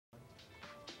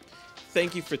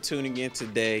Thank you for tuning in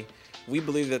today. We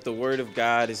believe that the Word of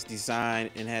God is designed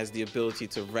and has the ability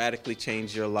to radically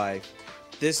change your life.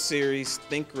 This series,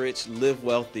 Think Rich, Live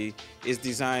Wealthy, is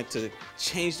designed to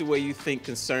change the way you think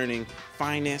concerning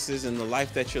finances and the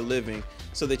life that you're living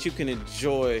so that you can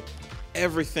enjoy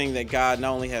everything that God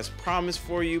not only has promised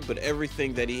for you, but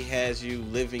everything that He has you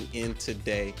living in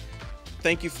today.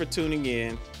 Thank you for tuning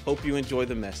in. Hope you enjoy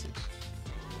the message.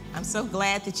 I'm so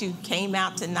glad that you came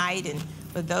out tonight, and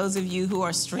for those of you who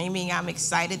are streaming, I'm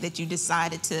excited that you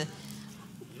decided to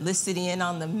listen in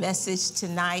on the message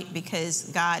tonight, because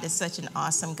God is such an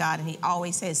awesome God, and He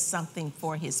always has something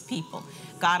for His people.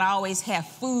 God always has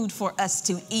food for us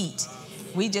to eat.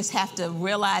 We just have to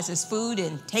realize it's food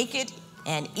and take it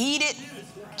and eat it,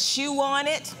 chew on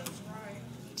it,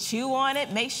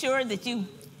 make sure that you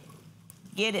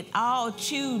get it all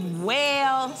chewed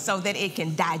well so that it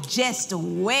can digest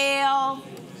well.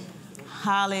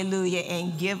 Hallelujah.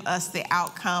 And give us the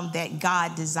outcome that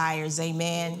God desires.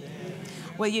 Amen.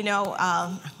 Well, you know,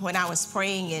 when I was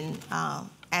praying and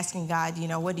asking God, you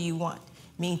know, what do you want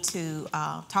me to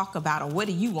talk about, or what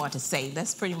do you want to say?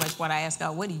 That's pretty much what I asked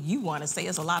God. What do you want to say?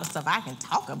 There's a lot of stuff I can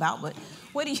talk about, but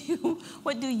what do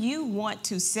you want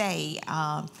to say?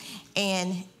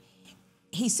 And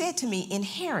He said to me,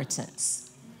 inheritance.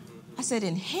 I said,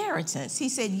 inheritance? He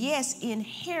said, yes,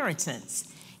 inheritance.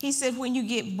 He said, when you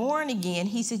get born again,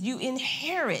 He said, you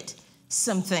inherit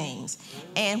some things.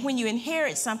 And when you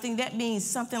inherit something, that means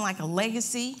something like a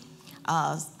legacy.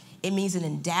 It means an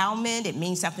endowment. It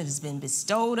means something that's been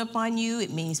bestowed upon you.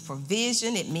 It means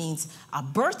provision. It means a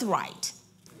birthright.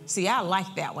 See, I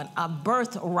like that one, a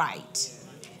birthright.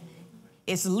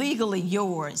 It's legally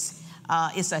yours.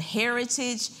 It's a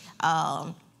heritage.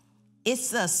 It's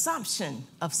the assumption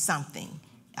of something.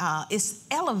 It's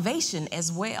elevation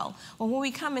as well. Well, when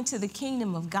we come into the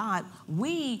kingdom of God,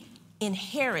 we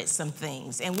inherit some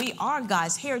things, and we are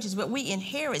God's heritage, but we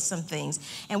inherit some things,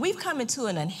 and we've come into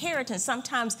an inheritance.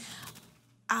 Sometimes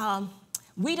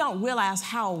we don't realize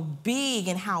how big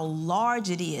and how large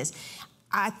it is.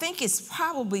 I think it's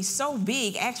probably so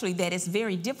big, actually, that it's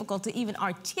very difficult to even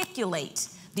articulate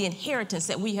the inheritance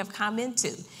that we have come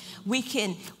into.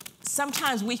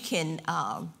 Sometimes we can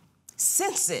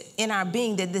sense it in our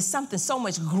being that there's something so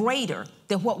much greater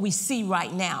than what we see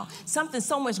right now, something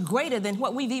so much greater than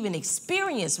what we've even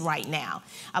experienced right now.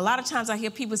 A lot of times I hear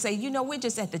people say, you know, we're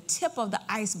just at the tip of the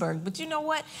iceberg. But you know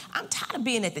what? I'm tired of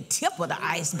being at the tip of the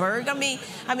iceberg.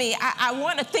 I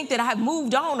want to think that I've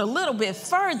moved on a little bit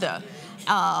further.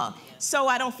 So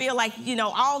I don't feel like, you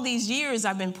know, all these years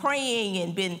I've been praying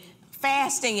and been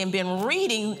fasting and been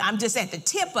reading, I'm just at the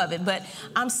tip of it. But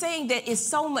I'm saying that it's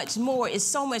so much more, it's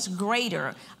so much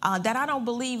greater, that I don't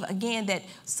believe, again, that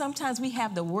sometimes we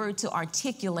have the word to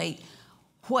articulate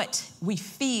what we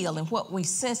feel and what we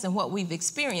sense and what we've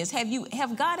experienced.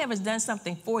 Have God ever done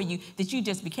something for you that you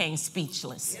just became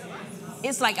speechless?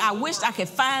 It's like, I wish I could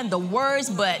find the words,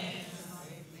 but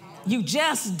you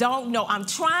just don't know. I'm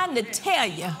trying to tell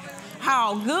you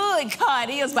how good God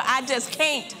is, but I just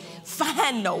can't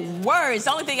find no words.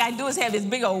 The only thing I do is have this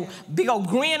big old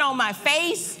grin on my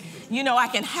face. You know, I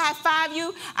can high five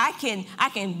you. I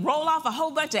can roll off a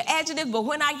whole bunch of adjectives, but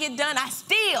when I get done, I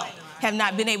still have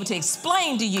not been able to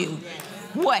explain to you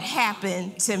what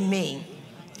happened to me.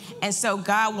 And so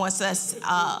God wants us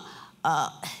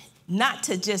not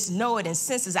to just know it in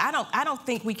senses. I don't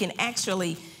think we can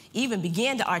actually even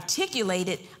begin to articulate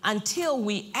it until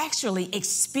we actually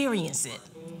experience it.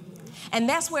 And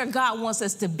that's where God wants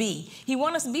us to be. He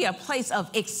wants us to be a place of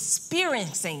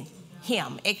experiencing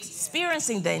Him,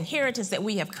 experiencing the inheritance that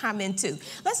we have come into.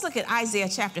 Let's look at Isaiah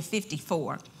chapter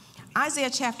 54. Isaiah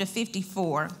chapter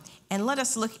 54, and let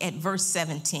us look at verse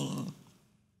 17.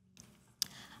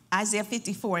 Isaiah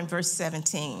 54 and verse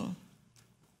 17.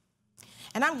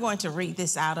 And I'm going to read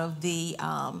this out of the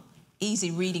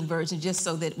easy reading version, just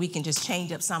so that we can just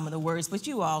change up some of the words. But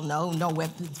you all know, no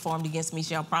weapon formed against me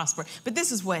shall prosper. But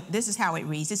this is how it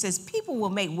reads. It says, people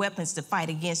will make weapons to fight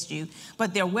against you,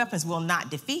 but their weapons will not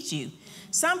defeat you.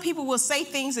 Some people will say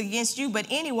things against you, but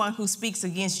anyone who speaks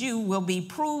against you will be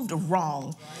proved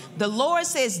wrong. The Lord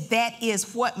says, that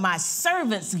is what my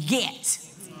servants get.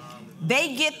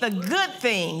 They get the good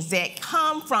things that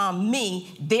come from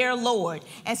me, their Lord.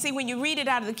 And see, when you read it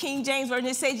out of the King James Version,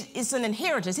 it says it's an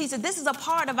inheritance. He said, this is a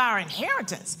part of our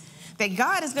inheritance, that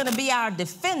God is going to be our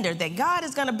defender, that God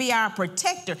is going to be our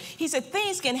protector. He said,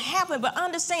 things can happen, but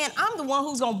understand, I'm the one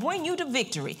who's going to bring you to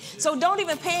victory. So don't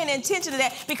even pay any attention to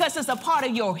that, because it's a part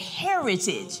of your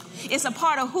heritage. It's a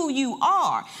part of who you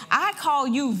are. I call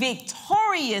you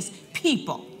victorious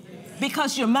people,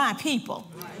 because you're my people.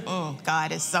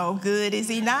 God is so good, is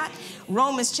he not?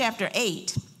 Romans chapter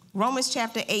 8. Romans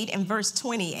chapter 8 and verse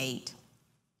 28.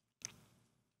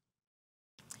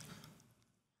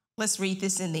 Let's read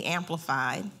this in the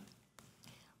Amplified.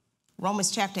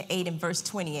 Romans chapter 8 and verse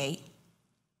 28.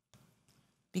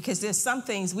 Because there's some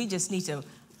things we just need to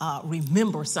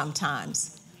remember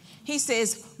sometimes. He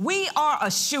says, we are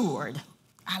assured.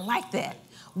 I like that.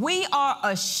 We are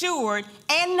assured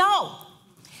and know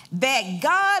that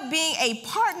God being a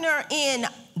partner in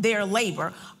their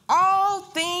labor, all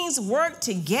things work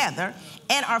together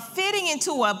and are fitting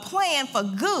into a plan for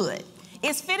good.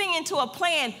 It's fitting into a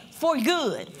plan for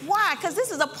good. Why? Because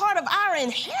this is a part of our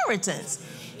inheritance.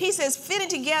 He says, fitting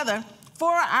together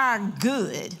for our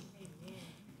good.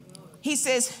 He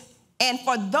says, and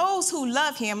for those who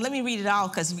love him, let me read it all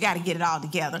because we got to get it all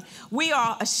together. We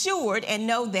are assured and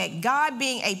know that God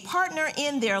being a partner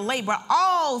in their labor,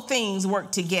 all things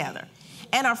work together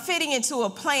and are fitting into a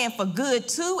plan for good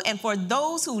too, and for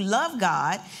those who love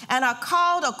God and are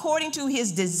called according to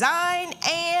his design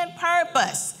and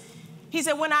purpose. He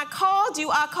said, when I called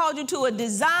you to a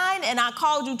design and I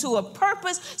called you to a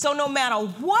purpose. So no matter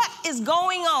what is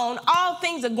going on, all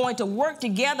things are going to work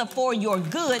together for your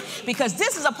good, because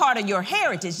this is a part of your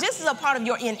heritage. This is a part of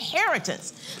your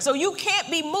inheritance. So you can't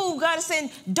be moved. God is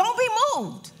saying, don't be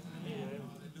moved.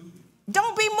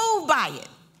 Don't be moved by it.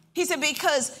 He said,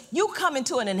 because you come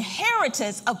into an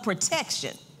inheritance of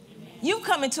protection. You've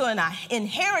come into an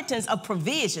inheritance of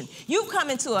provision. You've come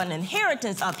into an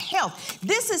inheritance of health.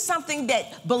 This is something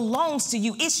that belongs to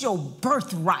you. It's your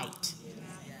birthright.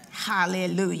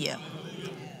 Hallelujah.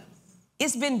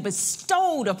 It's been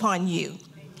bestowed upon you.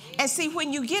 And see,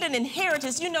 when you get an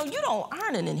inheritance, you don't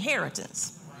earn an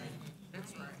inheritance.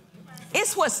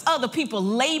 It's what other people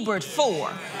labored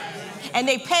for, and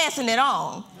they passing it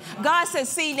on. God says,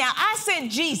 see, now I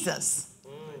sent Jesus.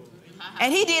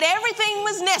 And he did everything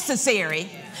was necessary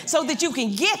so that you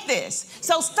can get this.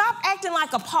 So stop acting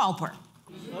like a pauper.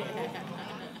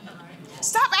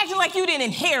 Stop acting like you didn't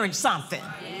inherit something.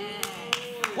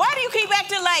 Why do you keep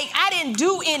acting like I didn't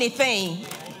do anything,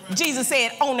 Jesus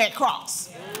said, on that cross?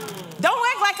 Don't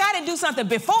act like I didn't do something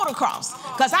before the cross,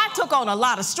 because I took on a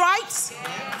lot of stripes.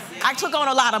 I took on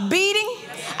a lot of beating.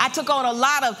 I took on a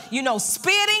lot of,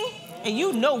 spitting.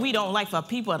 And we don't like for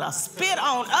people to spit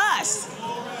on us.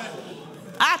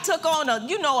 I took on a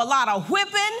lot of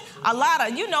whipping, a lot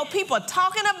of, people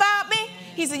talking about me.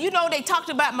 He said, they talked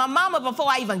about my mama before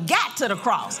I even got to the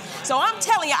cross. So I'm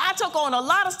telling you, I took on a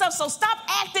lot of stuff. So stop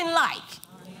acting like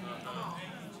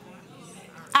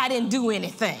I didn't do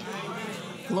anything.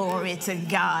 Glory to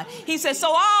God. He said,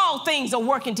 so all things are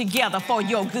working together for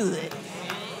your good.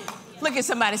 Look at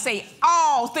somebody, say,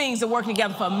 all things are working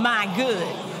together for my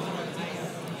good.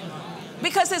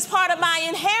 Because it's part of my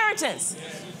inheritance.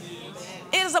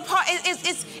 It is a part,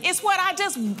 it's what I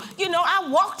just, I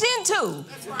walked into.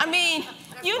 I mean,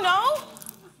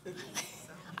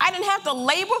 I didn't have to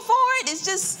labor for it. It's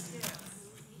just,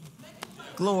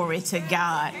 glory to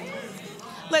God.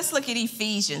 Let's look at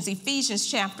Ephesians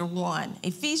chapter 1.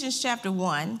 Ephesians chapter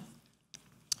 1,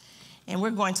 and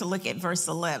we're going to look at verse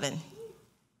 11.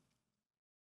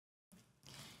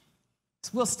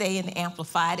 We'll stay in the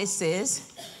Amplified. It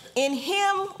says, in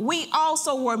him we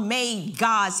also were made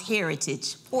God's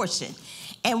heritage portion,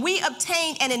 and we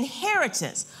obtained an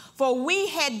inheritance, for we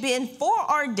had been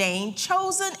foreordained,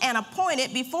 chosen, and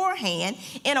appointed beforehand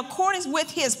in accordance with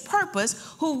his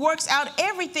purpose, who works out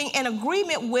everything in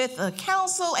agreement with the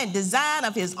counsel and design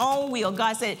of his own will.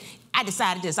 God said, I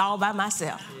decided this all by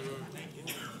myself.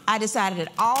 I decided it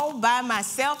all by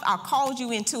myself. I called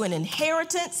you into an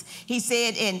inheritance. He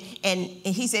said, and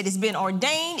he said, it's been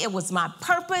ordained. It was my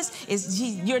purpose.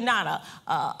 You're not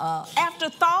a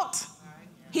afterthought.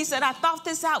 He said, I thought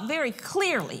this out very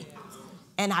clearly,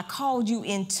 and I called you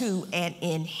into an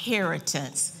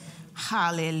inheritance.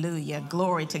 Hallelujah.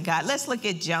 Glory to God. Let's look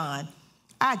at John.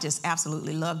 I just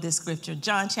absolutely love this scripture.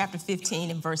 John chapter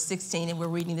 15 and verse 16, and we're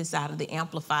reading this out of the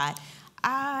Amplified.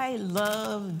 I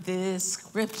love this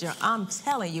scripture. I'm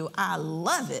telling you, I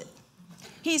love it.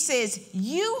 He says,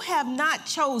 you have not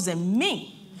chosen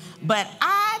me, but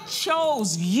I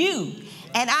chose you,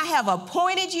 and I have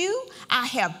appointed you. I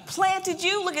have planted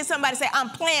you. Look at somebody, say, I'm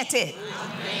planted.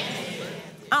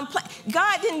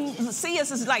 God didn't see us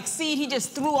as like seed he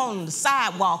just threw on the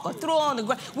sidewalk or threw on the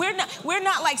ground. We're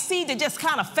not like seed that just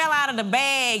kind of fell out of the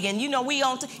bag and,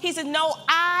 he said, no,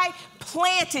 I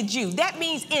planted you. That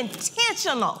means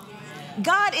intentional.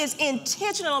 God is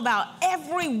intentional about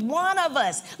every one of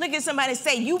us. Look at somebody,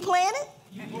 say, you planted?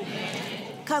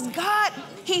 Because God,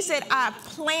 he said, I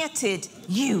planted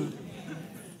you.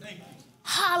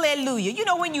 Hallelujah. You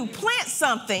know, when you plant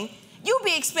something, you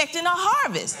be expecting a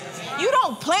harvest. You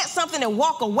don't plant something and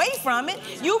walk away from it.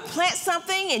 You plant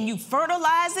something and you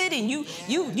fertilize it and you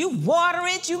water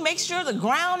it. You make sure the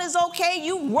ground is okay.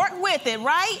 You work with it,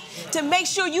 right? To make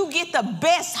sure you get the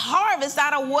best harvest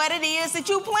out of what it is that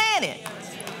you planted.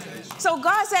 So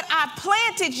God said, I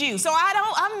planted you. So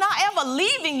I'm not ever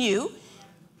leaving you.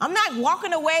 I'm not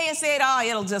walking away and saying, oh,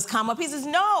 it'll just come up. He says,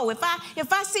 no, if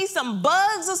I see some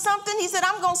bugs or something, he said,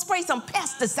 I'm going to spray some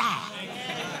pesticide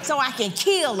so I can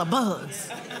kill the bugs.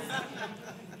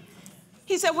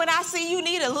 He said, when I see you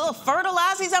need a little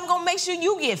fertilizer, he said, I'm going to make sure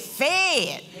you get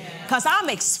fed because I'm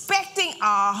expecting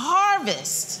a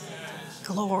harvest.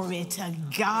 Glory to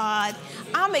God.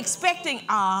 I'm expecting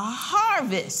a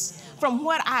harvest from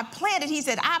what I planted. He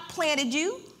said, I planted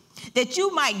you that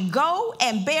you might go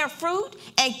and bear fruit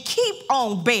and keep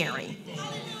on bearing.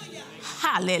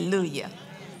 Hallelujah.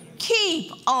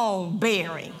 Keep on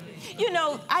bearing. You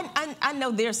know, I know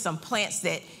there's some plants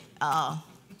that,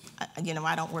 you know,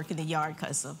 I don't work in the yard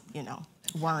because of, you know,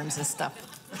 worms and stuff.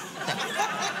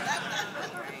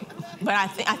 But I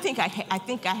think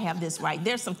I have this right.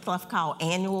 There's some stuff called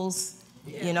annuals.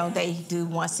 You know, they do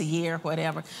once a year,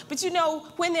 whatever. But, you know,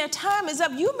 when their time is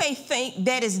up, you may think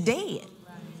that it's dead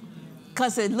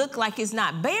because it looked like it's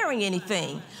not bearing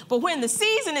anything. But when the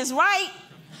season is right,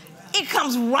 it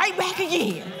comes right back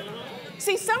again.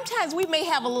 See, sometimes we may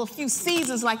have a little few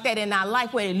seasons like that in our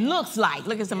life where it looks like,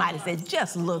 look at somebody and say, it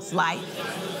just looks like.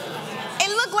 It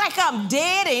look like I'm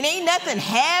dead and ain't nothing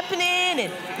happening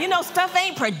and, you know, stuff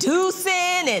ain't producing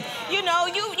and, you know,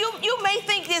 you may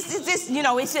think this is just, you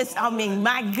know, it's just, I mean,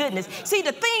 my goodness. See,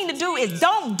 the thing to do is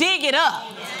don't dig it up.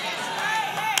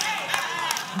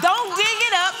 Don't dig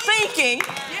it up thinking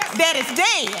that it's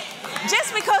dead.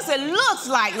 Just because it looks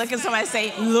like, look at somebody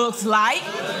say, looks like.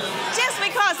 Just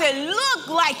because it looks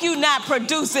like you're not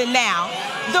producing now,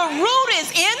 the root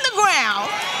is in the ground,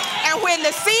 and when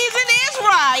the season is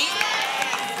right,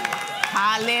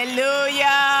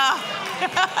 hallelujah.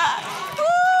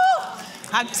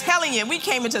 I'm telling you, we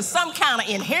came into some kind of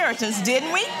inheritance,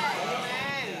 didn't we?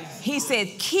 He said,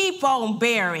 keep on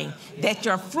bearing, that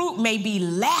your fruit may be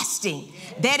lasting,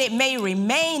 that it may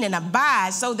remain and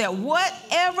abide, so that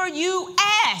whatever you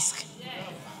ask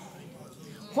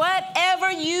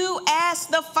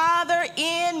the Father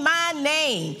in my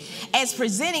name, as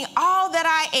presenting all that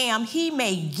I am, he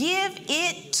may give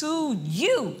it to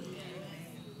you.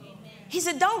 He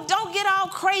said, don't get all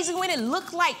crazy when it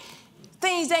looks like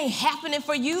things ain't happening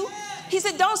for you. He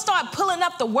said, don't start pulling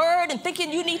up the word and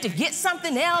thinking you need to get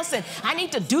something else and I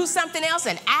need to do something else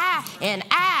and I, and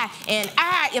I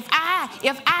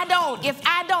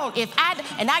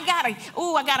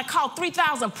gotta call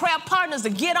 3,000 prayer partners to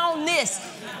get on this.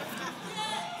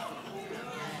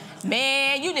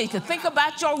 Man, you need to think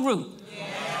about your root.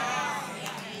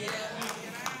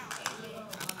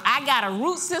 I got a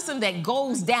root system that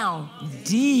goes down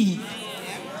deep.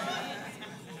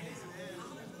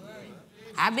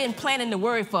 I've been planting the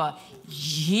word for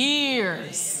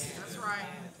years. That's right.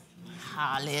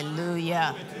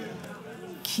 Hallelujah.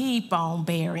 Keep on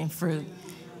bearing fruit.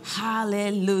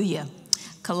 Hallelujah.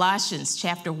 Colossians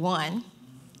chapter 1.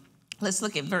 Let's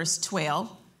look at verse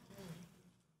 12.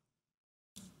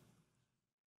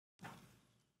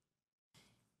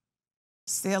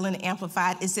 Still in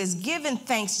Amplified, it says, giving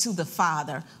thanks to the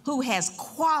Father who has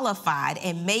qualified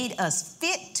and made us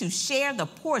fit to share the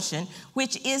portion,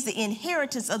 which is the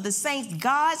inheritance of the saints,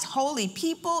 God's holy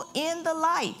people in the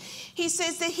light. He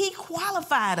says that he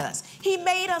qualified us. He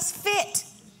made us fit.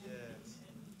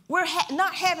 We're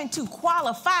not having to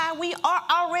qualify. We are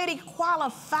already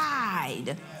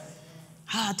qualified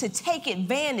to take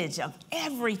advantage of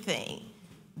everything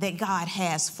that God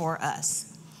has for us.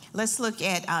 Let's look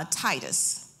at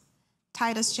Titus.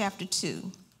 Titus chapter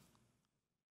 2.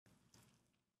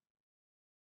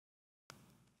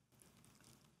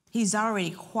 He's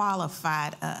already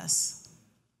qualified us.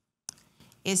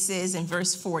 It says in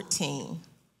verse 14.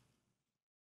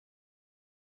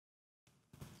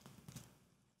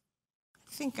 I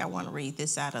think I want to read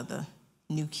this out of the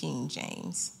New King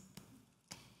James.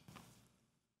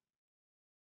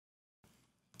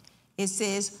 It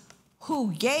says,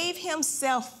 who gave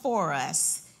himself for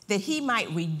us, that he might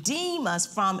redeem us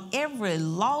from every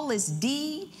lawless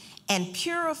deed and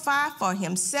purify for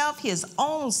himself his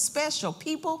own special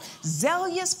people,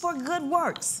 zealous for good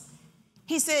works.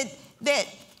 He said that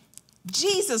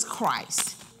Jesus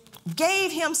Christ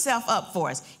gave himself up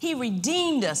for us. He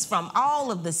redeemed us from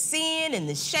all of the sin and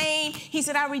the shame. He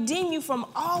said, I redeem you from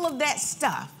all of that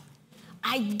stuff.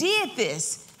 I did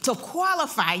this to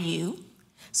qualify you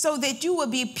so that you will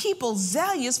be people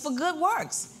zealous for good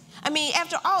works. I mean,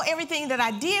 after all, everything that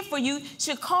I did for you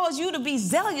should cause you to be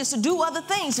zealous to do other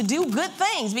things, to do good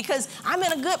things, because I'm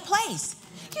in a good place.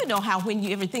 You know how when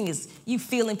everything is, you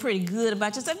feeling pretty good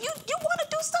about yourself, you want to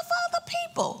do stuff for other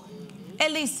people.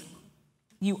 At least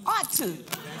you ought to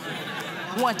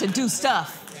want to do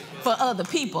stuff for other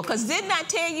people. Because didn't I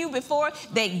tell you before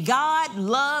that God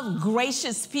loved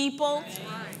gracious people?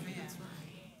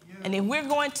 And if we're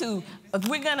going to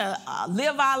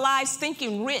live our lives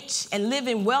thinking rich and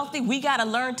living wealthy, we got to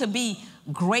learn to be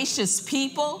gracious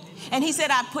people. And he said,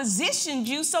 I positioned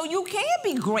you so you can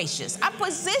be gracious. I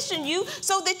positioned you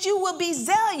so that you will be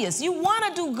zealous. You want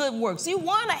to do good works. You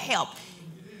want to help.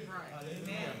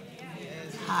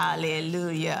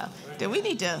 Hallelujah. Do we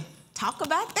need to talk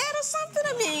about that or something?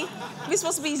 I mean, we're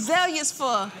supposed to be zealous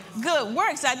for good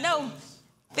works. I know,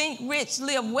 think rich,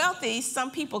 live wealthy. Some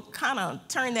people kind of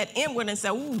turn that inward and say,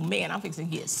 oh, man, I'm fixing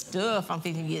to get stuff. I'm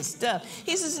fixing to get stuff.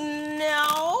 He says,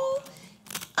 no.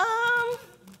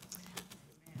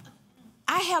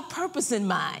 I have purpose in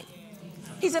mind.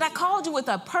 He said, I called you with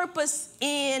a purpose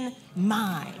in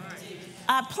mind.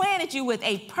 I planted you with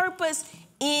a purpose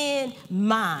in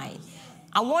mind.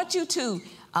 I want you to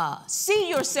see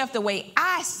yourself the way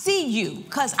I see you,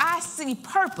 because I see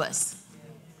purpose.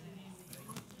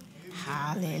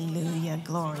 Hallelujah.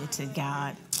 Glory to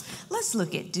God. Let's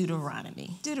look at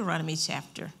Deuteronomy. Deuteronomy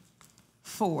chapter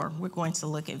 4. We're going to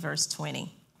look at verse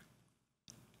 20.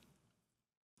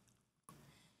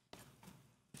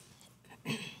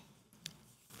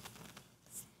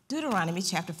 Deuteronomy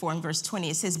chapter 4 and verse 20,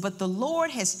 it says, but the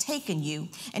Lord has taken you,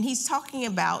 and he's talking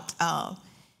about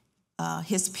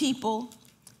his people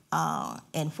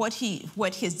and what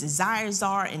his desires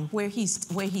are and where he's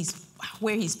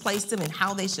placed them and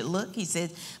how they should look. He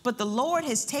says, but the Lord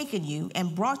has taken you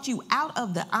and brought you out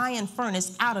of the iron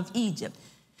furnace, out of Egypt,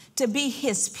 to be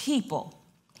his people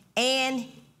and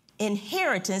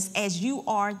inheritance as you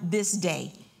are this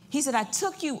day. He said, I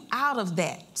took you out of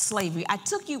that slavery. I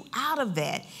took you out of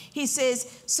that. He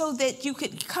says, so that you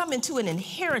could come into an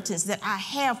inheritance that I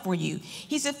have for you.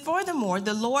 He said, furthermore,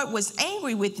 the Lord was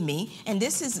angry with me. And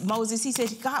this is Moses. He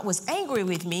said, God was angry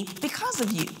with me because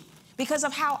of you, because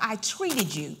of how I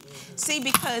treated you. See,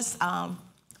 because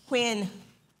when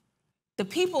the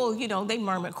people, they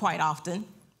murmured quite often,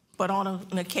 but on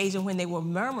an occasion when they were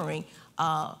murmuring,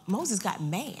 Moses got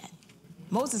mad.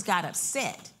 Moses got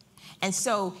upset. And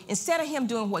so instead of him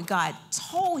doing what God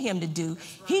told him to do,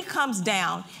 he comes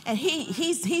down and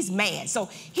he's mad. So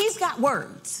he's got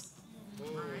words.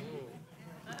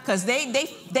 Because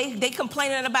they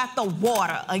complaining about the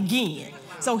water again.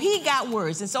 So he got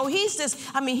words. And so he is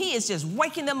just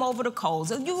raking them over the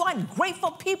coals. You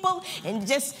ungrateful people. And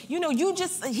he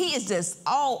is just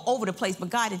all over the place.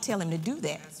 But God didn't tell him to do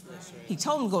that. He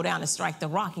told him to go down and strike the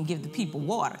rock and give the people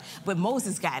water. But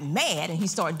Moses got mad and he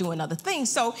started doing other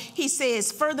things. So he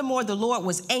says, furthermore, the Lord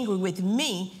was angry with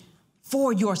me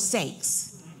for your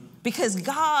sakes. Because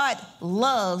God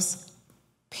loves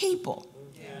people.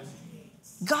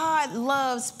 God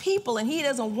loves people, and he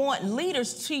doesn't want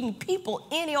leaders treating people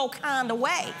any old kind of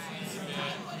way.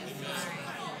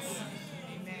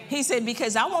 He said,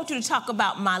 because I want you to talk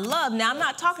about my love. Now, I'm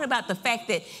not talking about the fact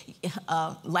that,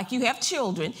 like you have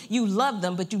children, you love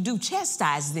them, but you do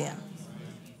chastise them.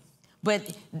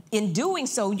 But in doing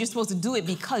so, you're supposed to do it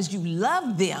because you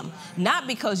love them, not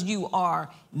because you are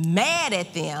mad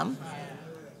at them.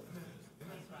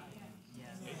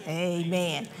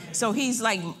 Amen. So he's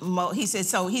like, he said,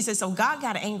 so God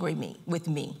got angry with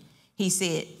me. He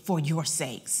said, for your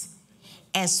sakes,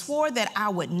 and swore that I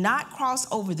would not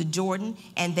cross over the Jordan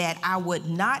and that I would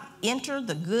not enter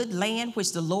the good land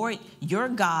which the Lord your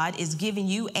God is giving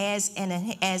you as an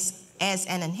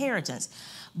inheritance.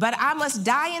 But I must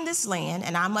die in this land,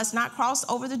 and I must not cross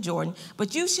over the Jordan,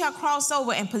 but you shall cross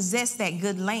over and possess that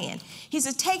good land. He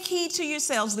said, take heed to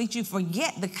yourselves, lest you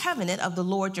forget the covenant of the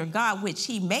Lord your God, which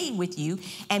he made with you,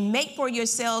 and make for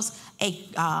yourselves a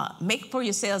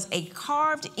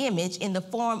carved image in the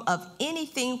form of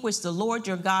anything which the Lord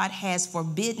your God has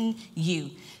forbidden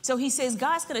you. So he says,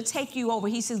 God's going to take you over.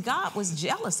 He says, God was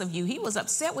jealous of you. He was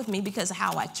upset with me because of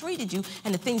how I treated you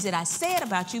and the things that I said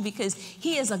about you, because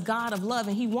he is a God of love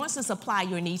and he wants to supply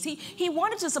your needs. He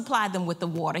wanted to supply them with the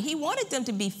water. He wanted them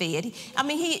to be fed.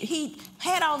 He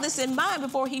had all this in mind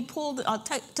before he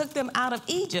took them out of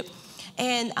Egypt.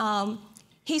 And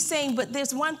he's saying, but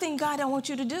there's one thing God don't want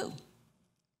you to do.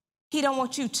 He don't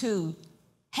want you to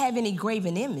have any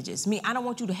graven images. I don't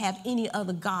want you to have any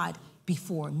other God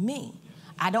before me.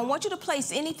 I don't want you to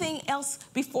place anything else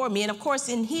before me. And of course,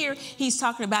 in here, he's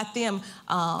talking about them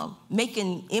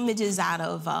making images out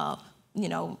of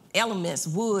elements,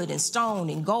 wood and stone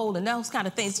and gold and those kind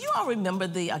of things. You all remember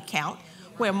the account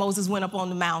where Moses went up on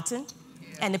the mountain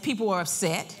and the people were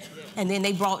upset. And then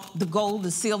they brought the gold,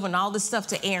 the silver, and all this stuff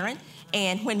to Aaron.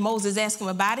 And when Moses asked him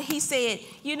about it, he said,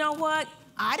 you know what?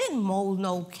 I didn't mold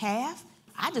no calf.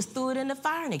 I just threw it in the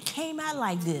fire and it came out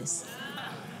like this.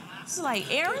 It's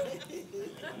like, Aaron,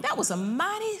 that was a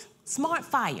mighty smart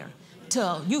fire.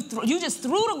 You just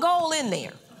threw the gold in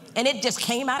there and it just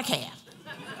came out a calf.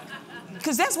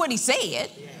 Because that's what he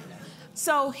said.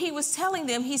 So he was telling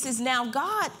them, he says, now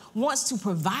God wants to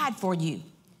provide for you.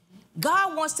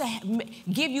 God wants to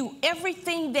give you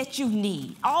everything that you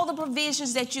need, all the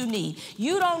provisions that you need.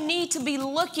 You don't need to be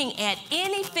looking at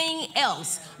anything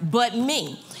else but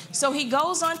me. So he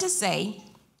goes on to say,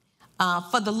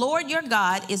 for the Lord your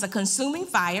God is a consuming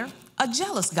fire, a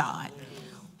jealous God.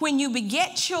 When you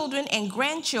beget children and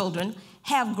grandchildren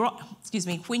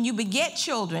when you beget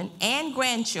children and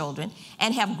grandchildren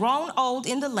and have grown old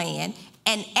in the land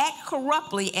and act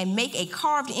corruptly and make a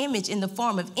carved image in the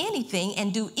form of anything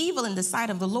and do evil in the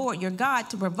sight of the Lord your God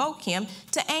to provoke him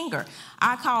to anger.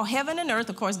 I call heaven and earth,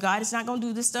 of course, God is not going to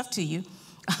do this stuff to you.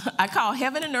 I call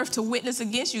heaven and earth to witness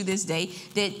against you this day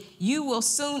that you will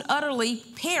soon utterly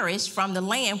perish from the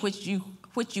land which you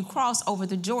cross over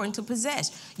the Jordan to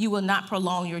possess. You will not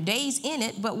prolong your days in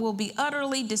it, but will be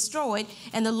utterly destroyed,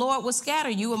 and the Lord will scatter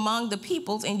you among the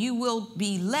peoples, and you will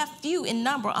be left few in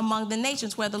number among the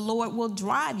nations where the Lord will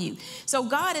drive you. So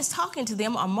God is talking to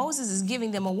them, or Moses is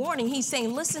giving them a warning. He's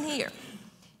saying, listen here.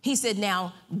 He said,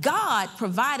 now, God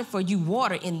provided for you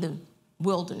water in the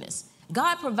wilderness.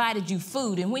 God provided you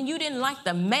food, and when you didn't like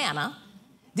the manna,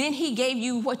 then he gave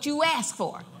you what you asked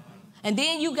for. And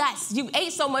then you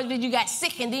ate so much that you got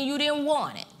sick and then you didn't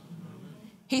want it.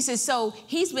 He says, so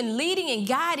he's been leading and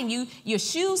guiding you. Your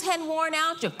shoes hadn't worn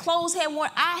out. Your clothes hadn't worn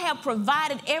out. I have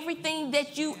provided everything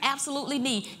that you absolutely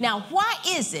need. Now, why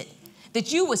is it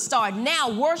that you would start now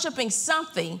worshiping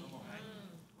something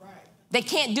that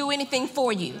can't do anything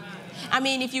for you? I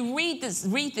mean, if you read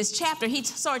this chapter, he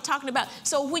started talking about,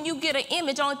 so when you get an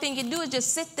image, the only thing you can do is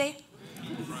just sit there.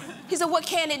 He said, what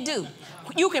can it do?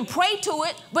 You can pray to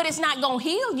it, but it's not going to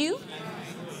heal you.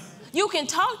 You can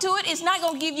talk to it. It's not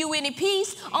going to give you any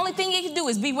peace. Only thing it can do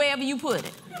is be wherever you put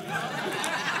it.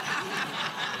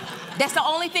 That's the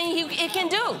only thing it can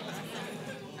do.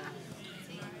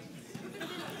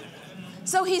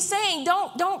 So he's saying,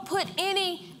 don't put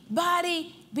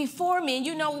anybody before me. And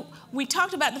you know, we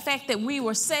talked about the fact that we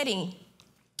were setting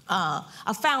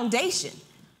a foundation.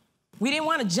 We didn't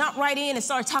want to jump right in and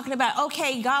start talking about,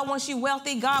 okay, God wants you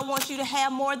wealthy. God wants you to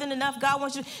have more than enough. God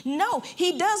wants you. No,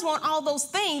 he does want all those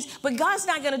things, but God's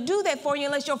not going to do that for you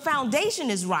unless your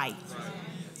foundation is right.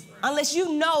 Unless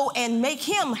you know and make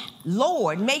him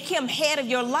Lord, make him head of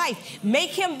your life,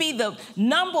 make him be the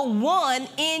number one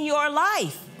in your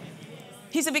life.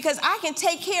 He said, because I can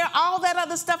take care of all that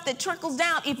other stuff that trickles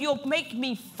down if you'll make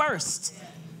me first,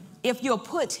 if you'll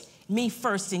put me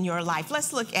first in your life.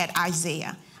 Let's look at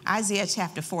Isaiah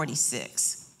chapter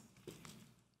 46.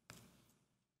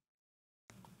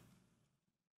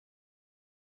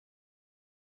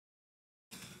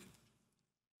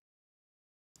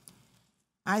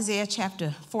 Isaiah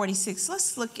chapter 46.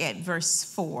 Let's look at verse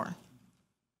 4.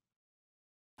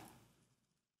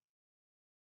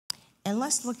 And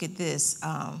let's look at this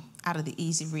out of the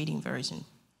easy reading version.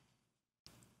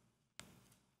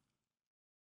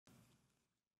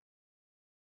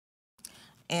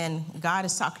 And God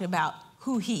is talking about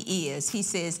who he is. He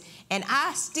says, and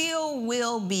I still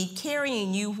will be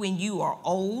carrying you when you are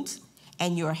old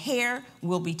and your hair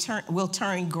will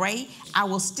turn gray. I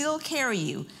will still carry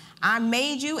you. I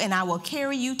made you and I will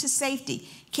carry you to safety.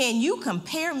 Can you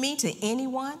compare me to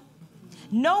anyone?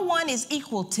 No one is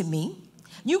equal to me.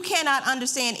 You cannot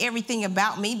understand everything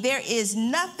about me. There is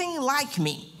nothing like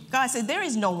me. God said, there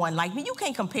is no one like me. You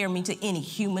can't compare me to any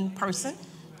human person.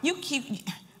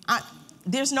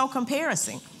 There's no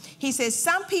comparison. He says,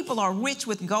 some people are rich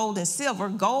with gold and silver.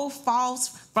 Gold falls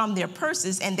from their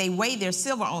purses and they weigh their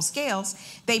silver on scales.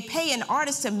 They pay an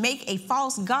artist to make a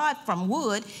false god from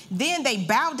wood. Then they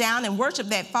bow down and worship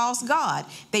that false god.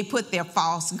 They put their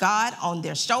false god on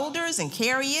their shoulders and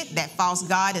carry it. That false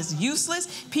god is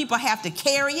useless. People have to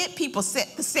carry it. People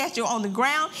set the statue on the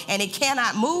ground and it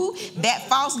cannot move. That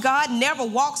false god never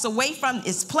walks away from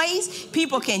its place.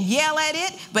 People can yell at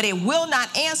it, but it will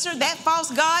not answer. That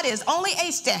false god is only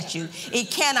a statue.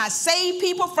 It cannot save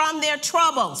people from their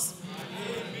troubles.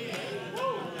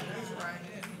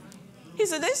 He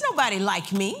said, there's nobody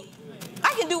like me.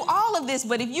 I can do all of this,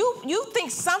 but if you think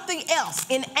something else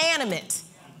inanimate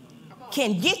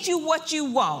can get you what you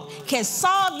want, can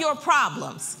solve your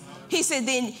problems,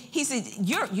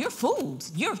 you're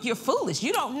fools. You're foolish.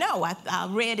 You don't know. I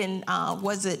read in,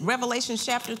 was it Revelation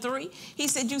chapter 3? He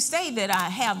said, you say that I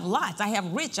have lots, I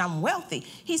have rich, I'm wealthy.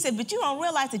 He said, but you don't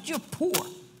realize that you're poor.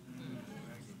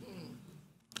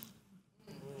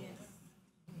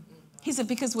 He said,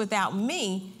 because without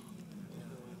me,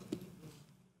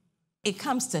 it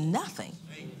comes to nothing.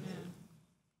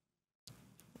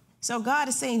 So God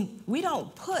is saying, we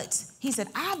don't put, he said,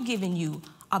 I've given you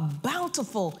a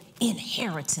bountiful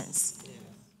inheritance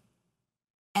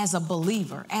as a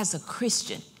believer, as a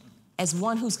Christian, as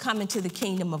one who's come into the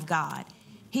kingdom of God.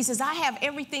 He says, I have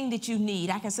everything that you need.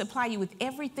 I can supply you with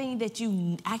everything that you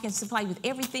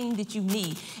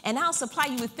need. And I'll supply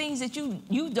you with things that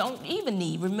you don't even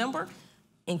need. Remember,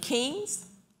 in Kings,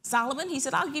 Solomon, he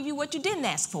said, I'll give you what you didn't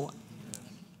ask for.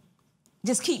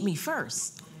 Just keep me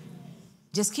first.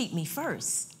 Just keep me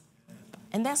first.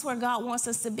 And that's where God wants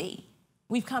us to be.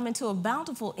 We've come into a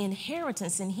bountiful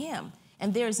inheritance in him,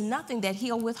 and there's nothing that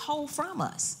he'll withhold from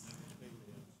us.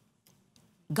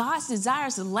 God's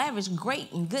desires to lavish great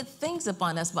and good things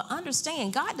upon us, but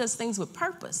understand, God does things with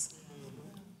purpose.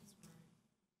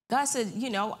 God said, you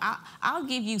know, I'll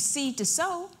give you seed to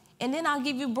sow, and then I'll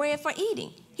give you bread for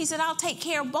eating. He said, I'll take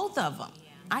care of both of them.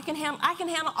 I can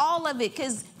handle all of it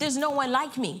because there's no one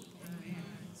like me.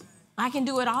 I can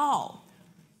do it all.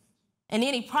 And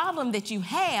any problem that you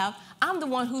have, I'm the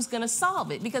one who's going to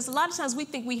solve it, because a lot of times we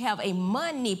think we have a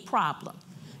money problem.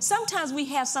 Sometimes we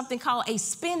have something called a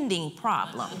spending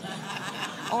problem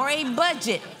or a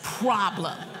budget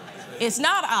problem. It's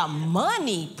not a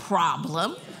money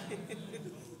problem,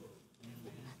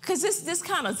 because this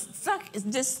kind of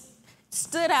just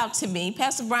stood out to me.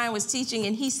 Pastor Brian was teaching,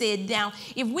 and he said, now,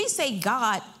 if we say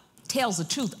God tells the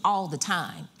truth all the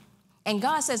time, and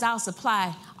God says, I'll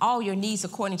supply all your needs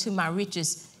according to my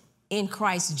riches in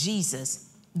Christ Jesus,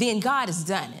 then God has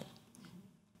done it.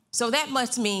 So that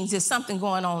must mean there's something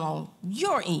going on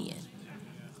your end.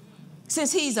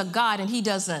 Since he's a God and he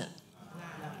doesn't,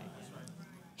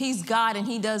 he's God and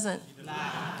he doesn't.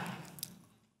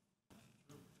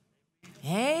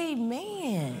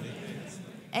 Amen.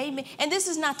 Amen. And this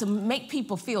is not to make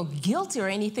people feel guilty or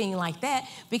anything like that,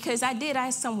 because I did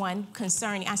ask someone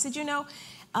concerning, I said, you know,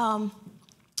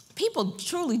 people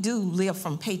truly do live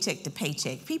from paycheck to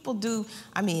paycheck. People do,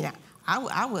 I mean,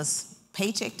 I was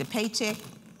paycheck to paycheck.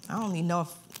 I don't even know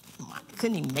if I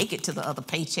couldn't even make it to the other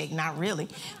paycheck, not really.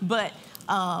 But,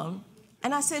 and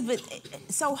I said, but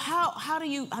so how do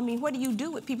you, I mean, what do you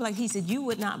do with people like, he said, you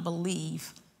would not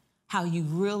believe how you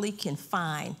really can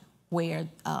find where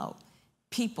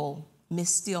people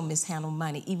still mishandle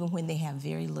money, even when they have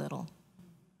very little.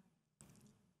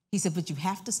 He said, but you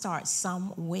have to start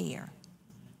somewhere.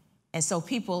 And so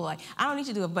people are like, I don't need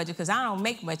to do a budget because I don't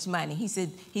make much money. He said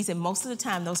most of the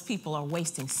time those people are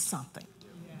wasting something.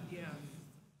 Yeah.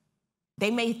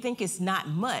 They may think it's not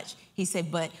much. He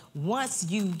said, but once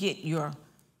you get your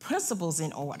principles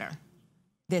in order,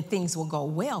 then things will go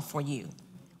well for you.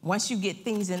 Once you get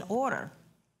things in order,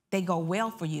 they go well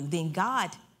for you. Then God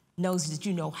knows that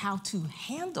you know how to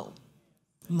handle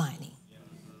money.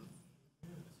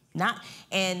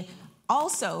 And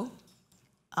also,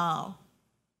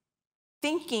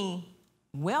 thinking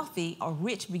wealthy or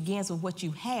rich begins with what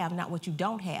you have, not what you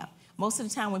don't have. Most of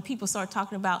the time when people start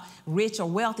talking about rich or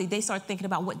wealthy, they start thinking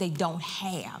about what they don't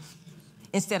have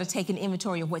instead of taking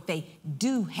inventory of what they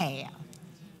do have.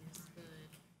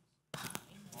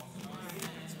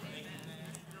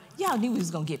 Y'all knew we was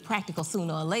going to get practical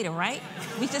sooner or later, right?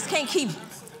 We just can't keep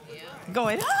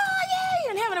going, oh,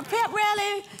 yay, and having a pep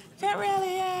rally,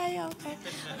 yeah, okay.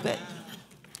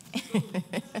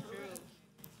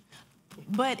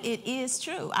 But it is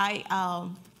true. I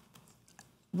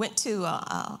went to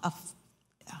a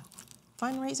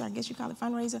fundraiser, I guess you call it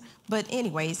fundraiser. But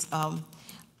anyways,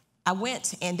 I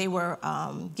went and they were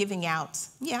giving out,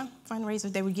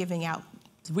 fundraiser, they were giving out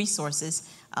resources.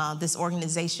 This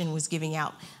organization was giving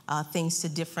out things to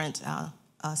different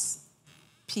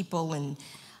people and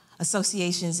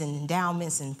associations and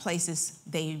endowments and places.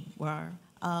 They were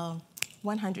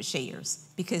 100 shares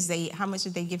because how much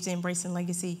did they give to Embracing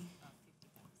Legacy?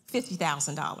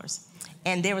 $50,000.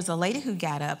 And there was a lady who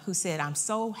got up who said, I'm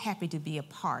so happy to be a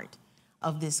part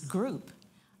of this group.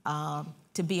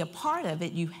 To be a part of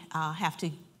it, you have to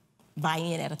buy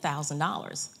in at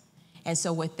 $1,000. And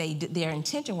so what their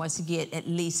intention was to get at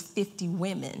least 50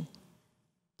 women,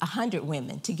 100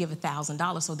 women to give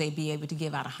 $1,000 so they'd be able to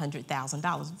give out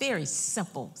 $100,000. Very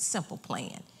simple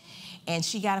plan. And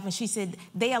she got up and she said,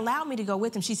 they allowed me to go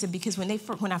with them. She said, because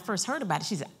when I first heard about it,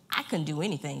 she said, I couldn't do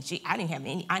anything. I didn't have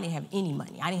any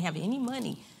money. I didn't have any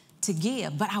money to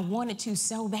give, but I wanted to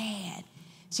so bad.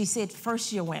 She said,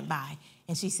 first year went by,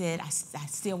 and she said, I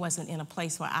still wasn't in a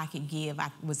place where I could give.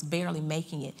 I was barely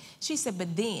making it. She said,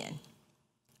 but then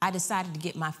I decided to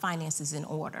get my finances in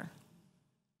order.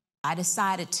 I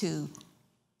decided to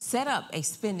set up a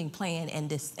spending plan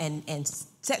and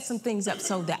set some things up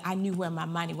so that I knew where my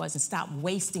money was and stop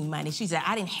wasting money. She said,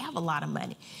 I didn't have a lot of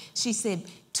money. She said,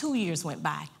 2 years went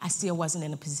by. I still wasn't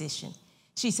in a position.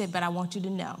 She said, but I want you to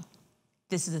know,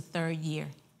 this is the 3rd year,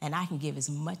 and I can give as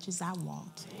much as I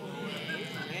want.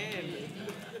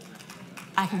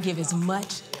 I can give as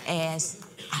much as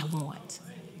I want.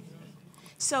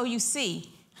 So you see,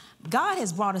 God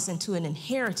has brought us into an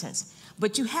inheritance,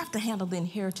 but you have to handle the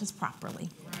inheritance properly.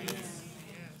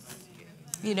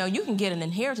 You know, you can get an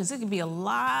inheritance. It can be a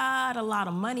lot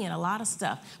of money and a lot of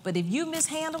stuff. But if you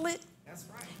mishandle it,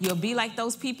 you'll be like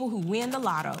those people who win the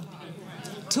lotto.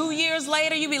 2 years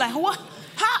later, you'll be like, what?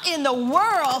 How in the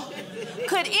world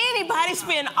could anybody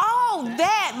spend all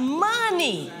that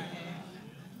money?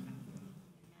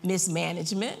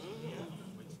 Mismanagement,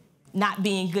 not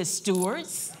being good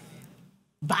stewards,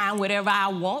 buying whatever I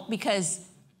want because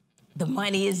the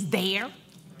money is there.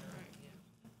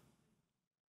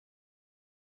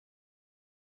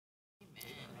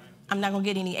 I'm not going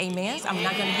to get any amens. I'm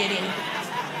not going to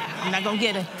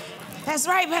get a, that's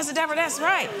right, Pastor Deborah, that's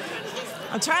right.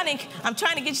 I'm trying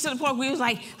to get you to the point where you was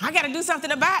like, I got to do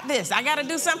something about this. I got to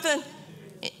do something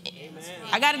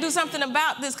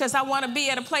about this because I want to be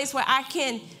at a place where I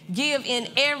can give in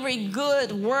every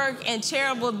good work and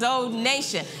charitable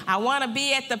donation. I want to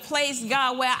be at the place,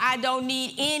 God, where I don't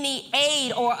need any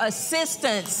aid or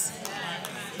assistance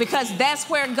because that's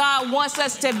where God wants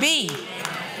us to be.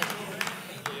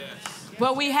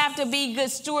 But we have to be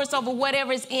good stewards over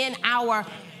whatever is in our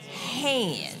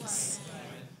hands.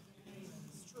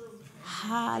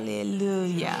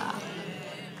 Hallelujah.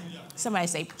 Somebody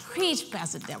say, preach,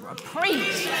 Pastor Deborah,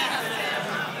 preach.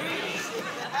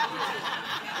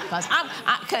 Because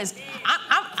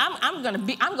I'm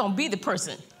gonna be the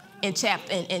person in 2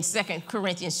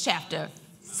 Corinthians chapter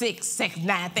 6,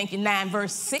 9, thank you, 9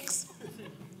 verse 6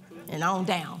 and on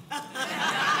down.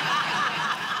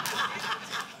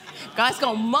 God's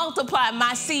gonna multiply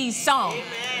my seed song.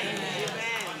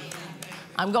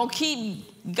 I'm gonna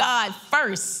keep God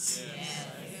first.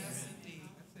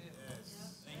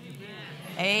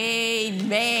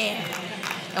 Amen.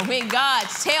 And when God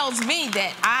tells me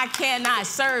that I cannot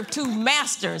serve 2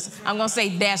 masters, I'm going to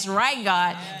say, that's right,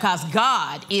 God, because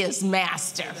God is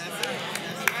master.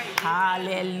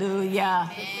 Hallelujah.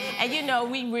 And you know,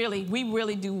 we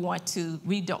really do want to,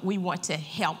 we want to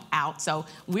help out. So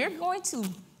we're going to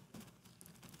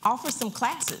offer some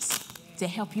classes to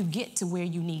help you get to where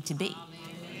you need to be.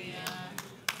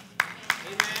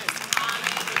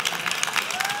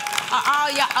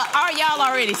 Are y'all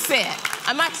already set?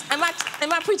 Am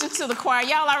I preaching to the choir?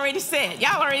 Y'all already set.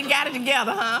 Y'all already got it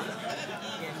together, huh?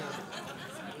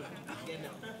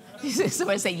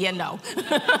 Somebody say, yeah, no.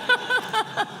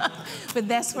 But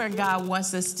that's where God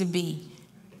wants us to be.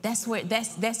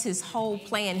 That's his whole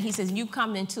plan. He says, you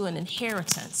come into an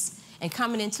inheritance. And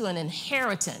coming into an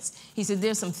inheritance, he said,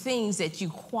 there's some things that you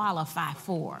qualify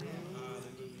for.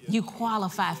 You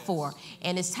qualify for.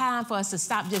 And it's time for us to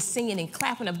stop just singing and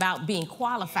clapping about being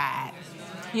qualified.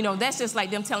 You know, that's just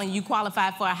like them telling you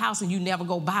qualified for a house and you never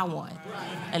go buy one.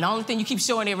 And the only thing you keep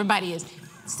showing everybody is,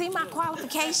 see my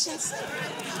qualifications?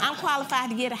 I'm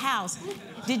qualified to get a house.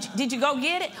 Did you go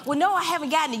get it? Well, no, I haven't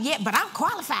gotten it yet, but I'm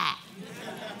qualified.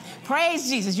 Praise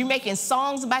Jesus. You're making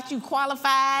songs about you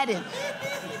qualified and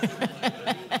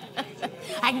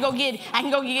I can go get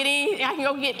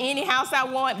any house I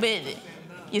want, but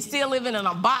you're still living in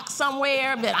a box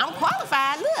somewhere, but I'm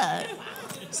qualified. Look.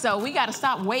 So we got to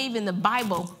stop waving the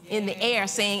Bible in the air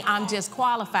saying, I'm just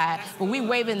qualified. But we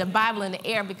waving the Bible in the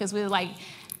air because we're like,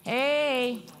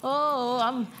 hey, oh,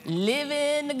 I'm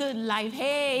living the good life.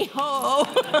 Hey, oh.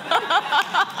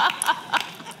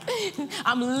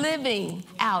 I'm living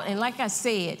out. And like I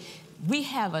said, we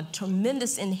have a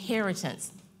tremendous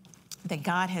inheritance that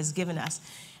God has given us.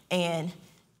 And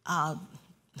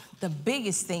the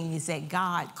biggest thing is that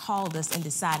God called us and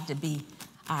decided to be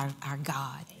our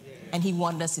God. And he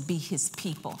wanted us to be his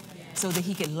people so that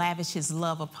he could lavish his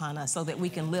love upon us so that we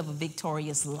can live a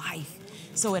victorious life.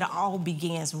 So it all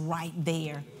begins right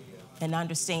there. And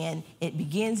understand it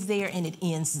begins there and it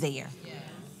ends there.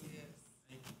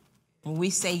 When we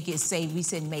say get saved, we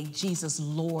said make Jesus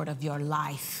Lord of your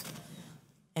life.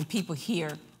 And people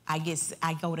hear, I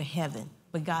go to heaven.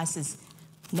 But God says,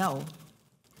 no,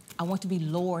 I want to be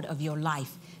Lord of your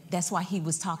life. That's why he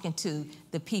was talking to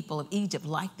the people of Egypt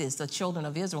like this, the children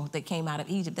of Israel that came out of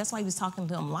Egypt. That's why he was talking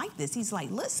to them like this. He's like,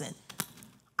 listen,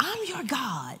 I'm I'm your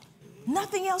God.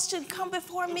 Nothing else should come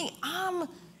before me. I'm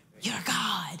your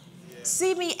God.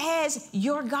 See me as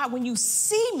your God. When you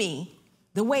see me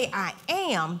the way I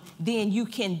am, then you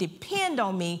can depend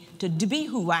on me to be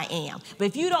who I am. But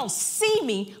if you don't see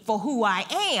me for who I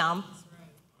am,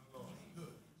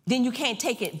 then you can't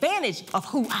take advantage of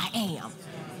who I am.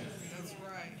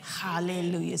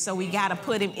 Hallelujah. So we got to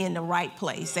put him in the right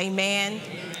place. Amen.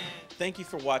 Thank you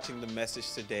for watching the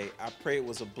message today. I pray it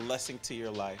was a blessing to your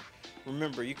life.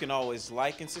 Remember, you can always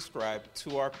like and subscribe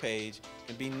to our page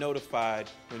and be notified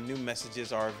when new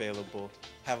messages are available.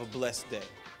 Have a blessed day.